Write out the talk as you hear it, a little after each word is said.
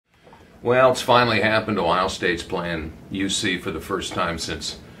Well, it's finally happened. Ohio State's playing UC for the first time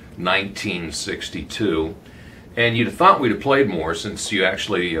since 1962. And you'd have thought we'd have played more since you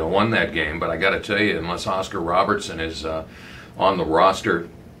actually won that game. But I got to tell you, unless Oscar Robertson is on the roster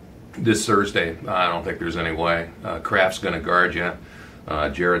this Thursday, I don't think there's any way. Kraft's going to guard you.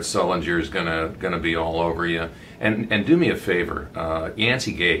 Jared Sullinger is going to be all over you. And do me a favor,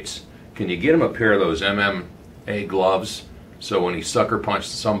 Yancey Gates, can you get him a pair of those MMA gloves so when he sucker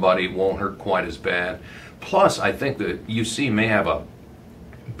punches somebody it won't hurt quite as bad? Plus, I think that UC may have a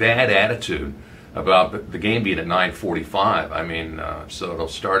bad attitude about the game being at 9:45. I mean, so it'll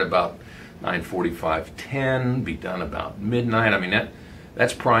start about 9:45, 10, be done about midnight. I mean,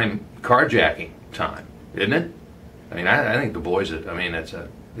 that's prime carjacking time, isn't it? I mean, I think the boys, I mean, it's a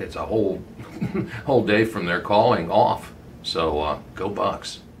whole whole day from their calling off. So go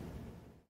Bucks.